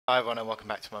Hi everyone and welcome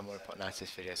back to my morning report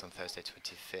analysis videos on Thursday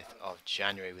 25th of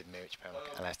January with me, Rich Power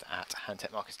Market Analyst at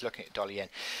Hantec Markets, looking at dollar yen,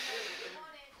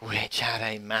 which had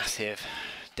a massive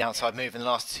downside move in the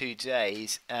last 2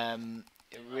 days. A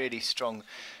really strong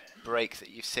break that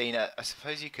you've seen. I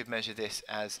suppose you could measure this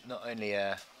as not only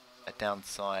a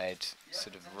downside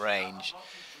sort of range,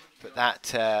 but that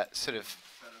sort of,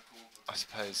 I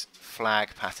suppose,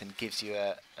 flag pattern gives you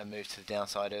a move to the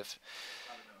downside of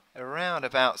around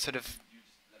about sort of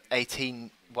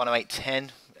 108.10,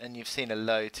 and you've seen a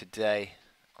low today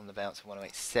on the bounce of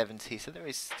 108.70, so there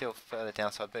is still further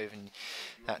downside move. And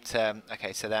that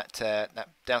okay, so that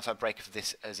downside break of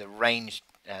this as a range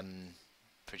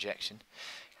projection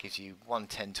gives you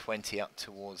 110.20 up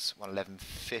towards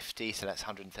 111.50, so that's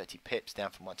 130 pips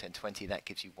down from 110.20. That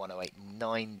gives you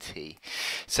 108.90.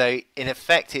 So in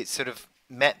effect, it's sort of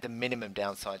met the minimum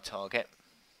downside target,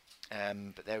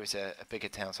 but there is a bigger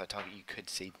downside target you could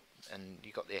see. And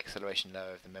you got the acceleration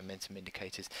low of the momentum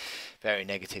indicators very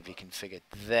negatively configured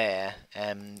there,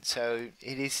 so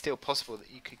it is still possible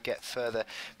that you could get further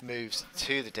moves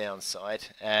to the downside,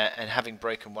 and having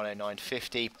broken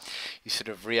 109.50, you sort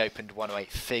of reopened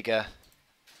 108 figure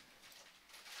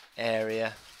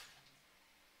area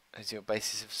as your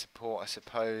basis of support, I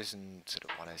suppose, and sort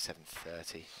of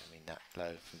 107.30. I mean, that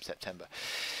low from September,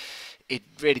 it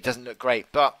really doesn't look great.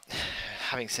 But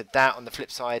having said that, on the flip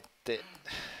side, that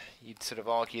you'd sort of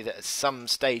argue that at some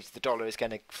stage the dollar is going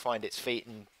to find its feet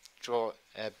and draw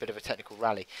a bit of a technical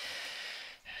rally,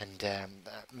 and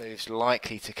that move's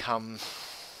likely to come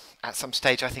at some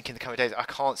stage, I think, in the coming days. I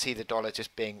can't see the dollar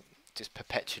just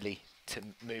perpetually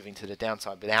moving to the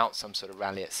downside without some sort of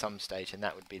rally at some stage, and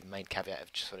that would be the main caveat of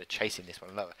sort of chasing this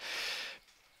one lower.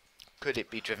 Could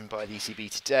it be driven by the ECB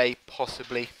today?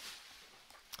 Possibly.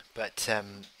 But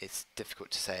it's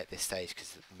difficult to say at this stage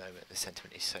because at the moment the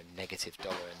sentiment is so negative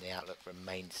dollar and the outlook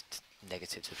remains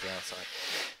negative to the downside.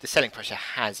 The selling pressure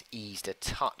has eased a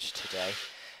touch today,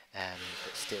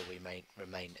 but still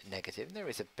remain negative. And there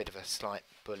is a bit of a slight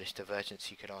bullish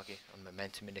divergence, you could argue, on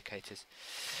momentum indicators,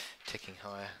 ticking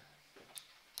higher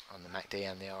on the MACD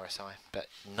and the RSI, but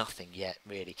nothing yet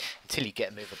really until you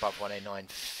get a move above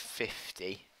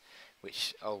 109.50.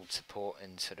 Which old support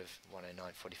and sort of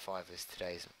 109.45 is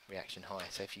today's reaction high.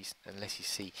 So unless you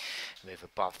see a move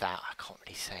above that, I can't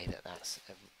really say that that's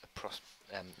a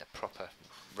proper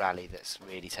rally that's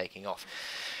really taking off.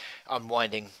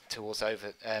 Unwinding towards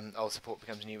old support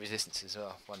becomes new resistance as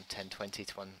well, 110.20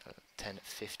 to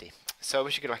 110.50. So I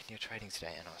wish you good luck in your trading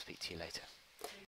today, and I'll speak to you later.